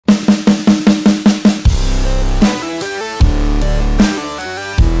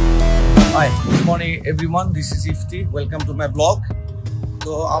everyone, this is Ifti. Welcome to my blog.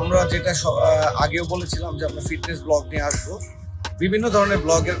 তো আমরা যেটা আগেও বলেছিলাম যে আমরা ফিটনেস ব্লগ নিয়ে আসবো, বিভিন্ন ধরনের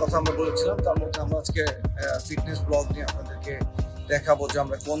ব্লগের কথা আমরা বলেছিলাম। তার মধ্যে আমরা আজকে ফিটনেস ব্লগ নিয়ে আপনাদেরকে দেখাবো যে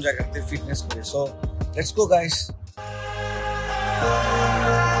আমরা কোন জায়গাতে ফিটনেস করি। So let's go guys.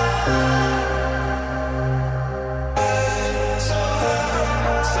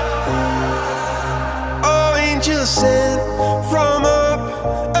 Angels sent from up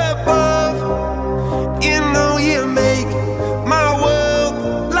above, you know you make my world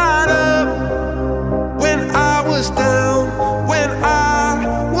light up. When I was down, when I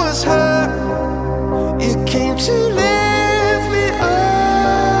was hurt, you came to lift me up.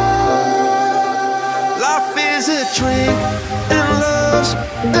 Life is a drink and love's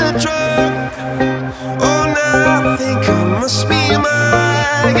a drug. Oh, now I think I must be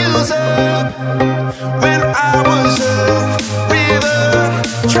my user. When I was a river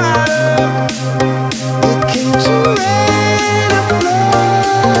dried up, it came to rain and flood.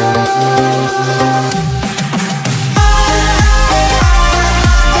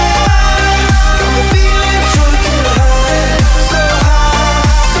 I'm feeling drunk and high, so high,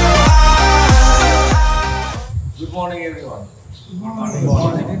 so high. Good morning everyone. Good morning.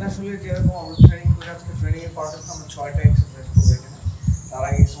 যেদিন আসলে যেরকম আমরা training করে আজকে training এর part আমরা 6টা exercise করব এখানে। তার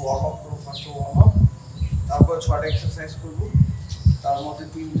আগে ওয়ার্ম আপ করব, ফার্স্ট ওয়ার্ম আপ, তারপর 6টা এক্সারসাইজ করব। তার মধ্যে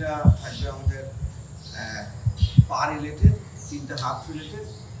 3টা থাকবে আমাদের পা রিলেটেড, 3টা হাত রিলেটেড,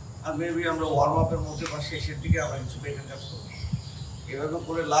 আর মেবি আমরা ওয়ার্ম আপের মধ্যে বা শেষের দিকে আমরা কিছু পেটের কাজ করব। এভাবে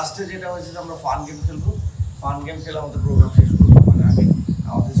করে লাস্টে যেটা হয়েছে যে আমরা ফান গেম খেলবো। ফান গেম খেলে আমাদের প্রোগ্রাম শেষ করবো, মানে আমি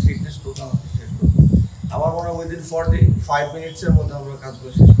আমাদের ফিটনেস প্রোগ্রাম শেষ করবো। আমার মনে হয় উইদিন 45 মিনিটসের মধ্যে আমরা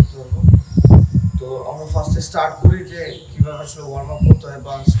কাজগুলো শেষ করতে পারবো। তো আমরা ফার্স্টে স্টার্ট করি যে কীভাবে আসলে ওয়ার্ম আপ করতে হয়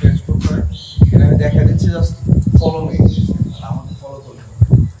বা স্ট্রেচ করতে হয়, এটা আমি দেখা দিচ্ছি, জাস্ট ফলো মি, আমাকে ফলো করতে হবে।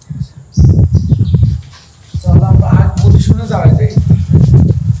 তাহলে আমরা আগ পজিশনে দাঁড়াই যাই।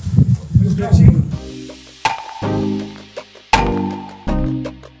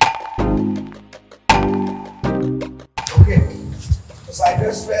 ওকে,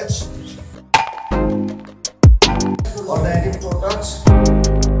 sideways stretch or the anti toe touch.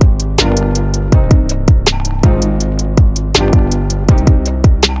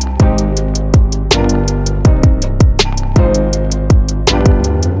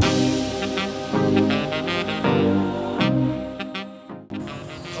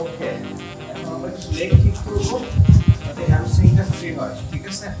 Okay, এখন আমরা লেগ কিক করব যাতে হ্যামস্ট্রিংটা ফ্রি হয়, ঠিক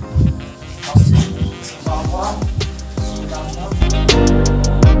আছে? ফার্স্টে বাবা ডাউন,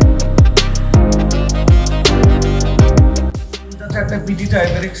 একটা পিটি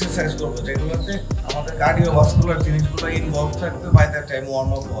টাইপের এক্সারসাইজ করবো যেগুলোতে আমাদের কার্ডিওভাস্কুলার জিনিসগুলো ইনভলভ থাকবে, by that time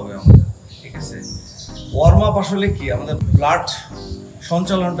warm up হবে আমাদের, ঠিক আছে? ওয়ার্ম আপ আসলে কি, আমাদের ব্লাড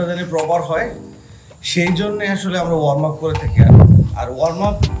সঞ্চালনটা যেন প্রপার হয় সেই জন্যে আসলে আমরা ওয়ার্ম আপ করে থাকি। আর ওয়ার্ম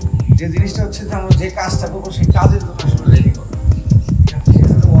আপ যে জিনিসটা হচ্ছে যে আমরা যে কাজটা করবো সেই কাজের জন্য আসলে রেডি করবো,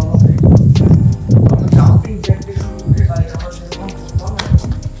 সেটাতে ওয়ার্ম আপ রেডি করবো। আমরা জাম্পিং জ্যাক দিয়ে শুরু করি, তাই আমরা সেরকম করতাম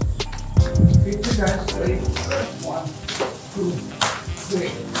 50 টাইমস রেডি। 1 2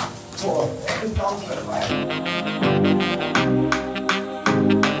 3 4 এখন কাউন্ট করে ভাই।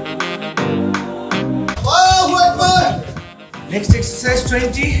 Next exercise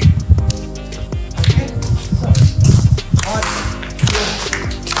 20. Okay. 1 2 3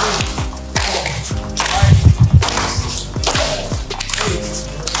 4 5 6 7 8 9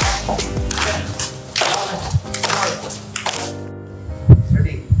 10 11 12.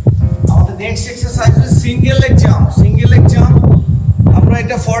 Ready? Our next exercise is single leg jump. Single leg jump. আমরা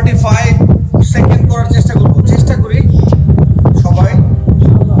এটা 45 সেকেন্ড করার চেষ্টা করব। চেষ্টা করি সবাই,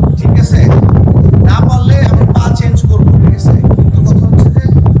 ঠিক আছে? না পারলে আমরা পা চেঞ্জ করব, ঠিক আছে? কিন্তু কথা হচ্ছে যে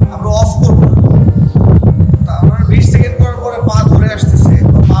আমরা অফ করব না। তা আমরা 20 সেকেন্ড করার পরে পা ধরে আসতেছে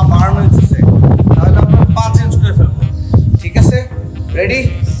বা পা বাড়ানো হইতেছে, তাহলে আমরা পা চেঞ্জ করে ফেলবো, ঠিক আছে? Ready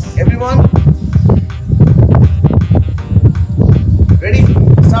everyone? Ready,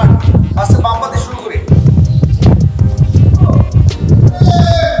 start. ফার্স্টে বাম পা দিয়ে শুরু করি।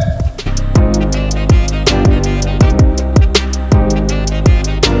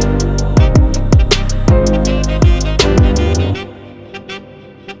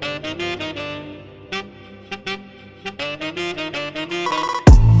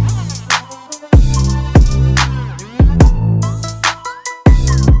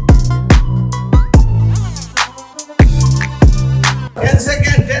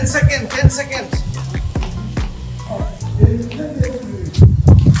 Ten seconds.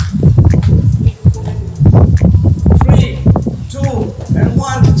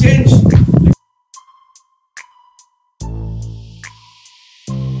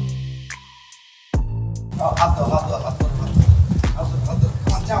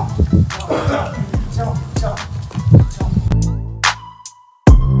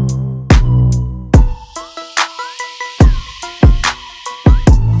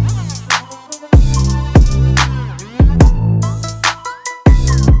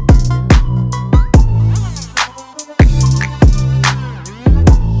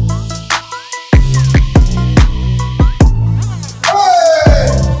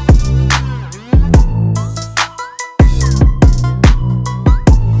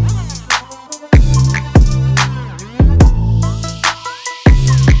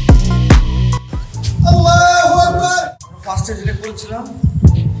 ফার্স্টে যেটা করেছিলাম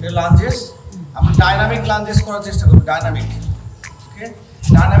সেটা লাঞ্জেস। আমরা ডাইনামিক লাঞ্জেস করার চেষ্টা করব। ডাইনামিক, ওকে?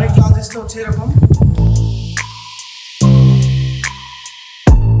 ডাইনামিক লাঞ্জেসটা হচ্ছে এরকম।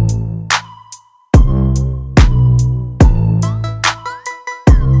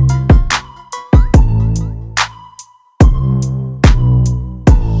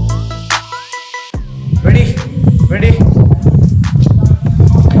 Ready?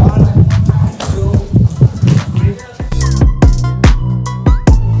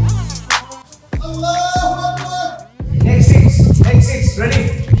 Next six. Ready?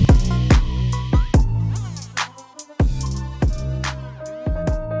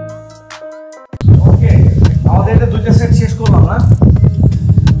 Okay. আমাদের এটা দুইটা সেট শেষ করলাম না?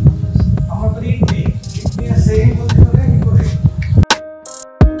 আমরা তো ইফটি এর সেম পজিশনে কি করে?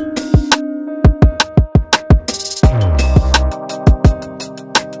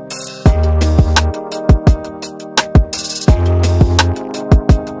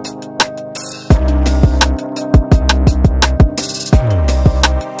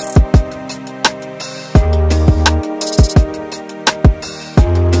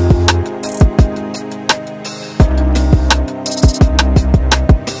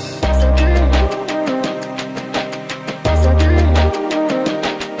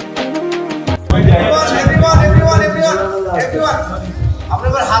 আমরা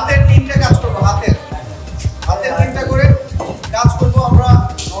এবার হাতের তিনটা কাজ করব। হাতের তিনটা করে কাজ করব। আমরা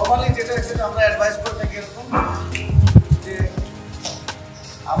নরমালি যেটা আমরা অ্যাডভাইস করে থাকি এরকম যে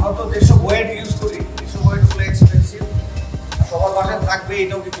আমরা তো যেসব ওয়েট ইউজ করি এসব ওয়েট ফুল এক্সপেন্সিভ, সবার বাসায় থাকবে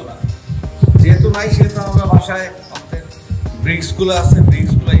এটাও কিন্তু না। যেহেতু নাই সেহেতু আমরা বাসায় আমাদের ব্রিক্সগুলো আছে,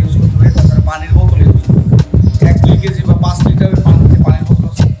 ব্রিক্সগুলো ইউজ করতে পারি। তাছাড়া পানির বোতল ইউজ করতে পারি। 1-2 কেজি বা 5 লিটারের পানির বোতল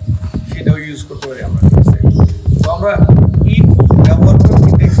আছে সেটাও ইউজ করতে পারি আমরা। ঠিক আছে? তো আমরা ইট ব্যবহার করে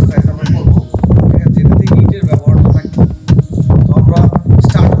তিনটা এক্সারসাইজ আমরা করবো, যেটাতে ইটের ব্যবহারটা থাকবে। তো আমরা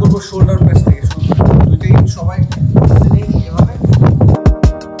স্টার্ট করবো শোল্ডার প্রেস থেকে। দুইটা ইট সবাই এভাবে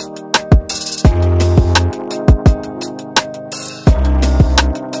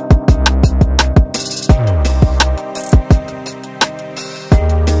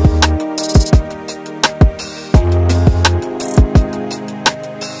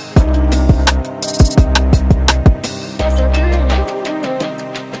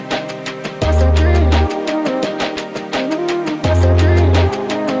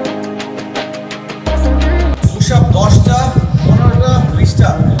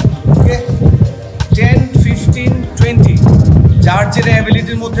যার যেটা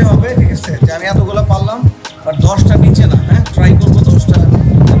অ্যাবিলিটির মধ্যে হবে। ঠিক আছে? যে আমি এতগুলো পারলাম, বাট 10টা নিচে না। হ্যাঁ, ট্রাই করবো 10টা।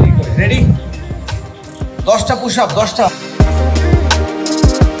 রেডি? 10টা পুশ আপ, 10টা।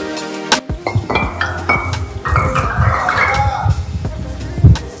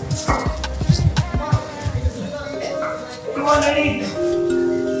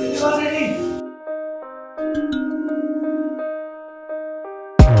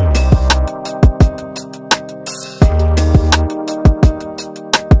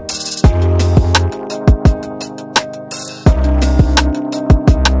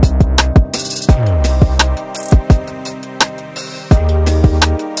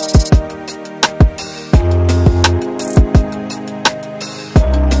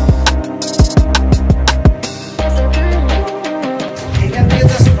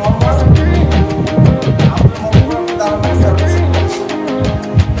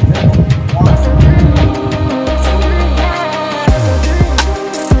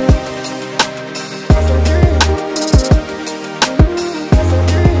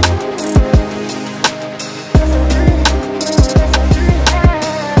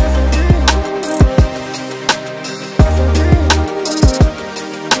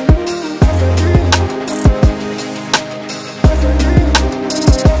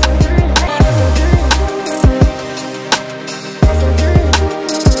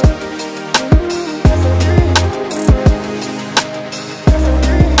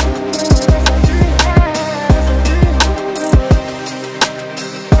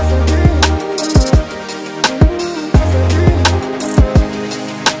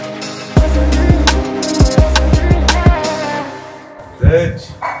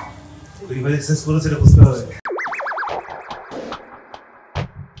 এক্সারসাইজ করে সেটা বুঝতে হবে।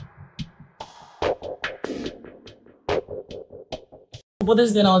 উপদেশ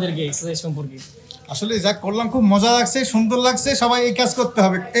দেন আমাদেরকে এক্সারসাইজ সম্পর্কে। আসলে যা করলাম খুব মজা লাগছে, সুন্দর লাগছে। সবাই এই কাজ করতে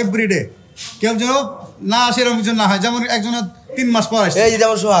হবে এভরিডে। কেউ যেন না আসে এরকম কিছু না হয়। যেমন একজন 3 মাস পর আসছে, এই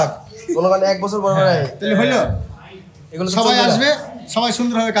যেমন সোহাগ কোনো মানে 1 বছর পর পরে তাহলে হইলো এগুলো সবাই আসবে, সবাই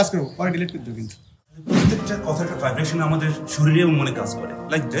সুন্দরভাবে কাজ করবো। পরে ডিলিট করে দেবো। কিন্তু প্রত্যেকটা কথাটা ভাইব্রেশন আমাদের শরীরে এবং মনে কাজ করে,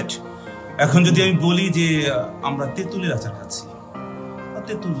 লাইক দ্যাট। এখন যদি আমি বলি যে আমরা তেঁতুলের আচার খাচ্ছি,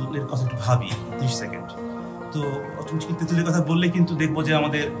 তেঁতুলের কথা একটু ভাবি 30 সেকেন্ড, তো অটোমেটিক তেঁতুলের কথা বললে কিন্তু দেখবো যে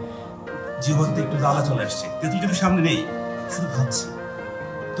আমাদের জীবনতে একটু লালা চলে আসছে। তেঁতুল কিন্তু সামনে নেই, শুধু ভাবছি।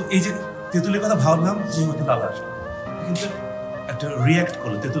 তো এই যে তেঁতুলের কথা ভাবলাম, জীবনতে লালা আসলো, কিন্তু একটা রিয়াক্ট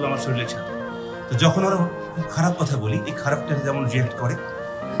করলো তেঁতুল আমার শরীরের সাথে। তো যখন আমরা খারাপ কথা বলি, এই খারাপটা যেমন রিয়াক্ট করে,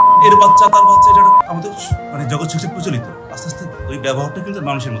 এর বাচ্চা তার বাচ্চা, এটা আমাদের মানে জগৎ শেষে প্রচলিত। আস্তে আস্তে ওই ব্যবহারটা কিন্তু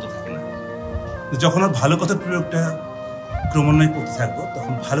মানুষের মতো থাকে না। যখন আর ভালো কথার প্রয়োগটা ক্রমান্বয়ে করতে থাকবো,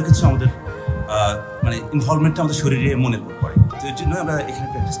 তখন ভালো কিছু আমাদের মানে ইনভলভমেন্টটা আমাদের শরীরে মনে পড়ে। তো এর জন্য আমরা এখানে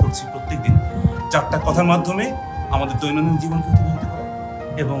প্র্যাকটিস করছি প্রত্যেক দিন 4টা কথার মাধ্যমে আমাদের দৈনন্দিন জীবনকে অতিবাহিত করা,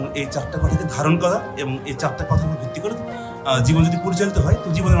 এবং এই 4টা কথাকে ধারণ করা, এবং এই 4টা কথার উপর ভিত্তি করে জীবন যদি পরিচালিত হয়, তো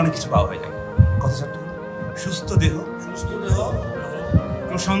জীবনে অনেক কিছু পাওয়া হয়ে যায়। কথা 4টা: সুস্থ দেহ,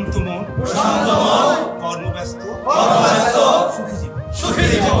 প্রশান্ত মন, কর্মব্যস্ত, সুখী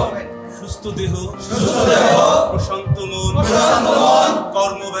জীবন। সুস্থ দেহ, প্রশান্ত মন,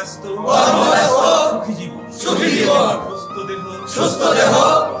 কর্মব্যস্ত, সুখী জীবন। সুস্থ দেহ,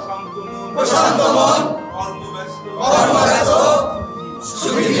 প্রশান্ত মন, কর্মব্যস্ত,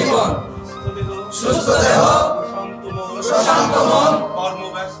 সুখী জীবন। সুস্থ দেহ, প্রশান্ত মন,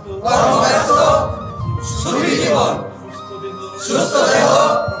 কর্মব্যস্ত, সুখী জীবন। সুস্থ দেহ,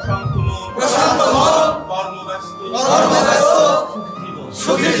 প্রশান্ত মন, কর্মব্যস্ত,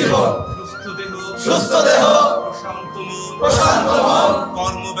 সুখী জীবন। সুস্থ দেহ, প্রশান্ত মন,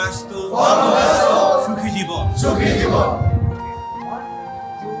 কর্মব্যস্ত, সুখী জীবন।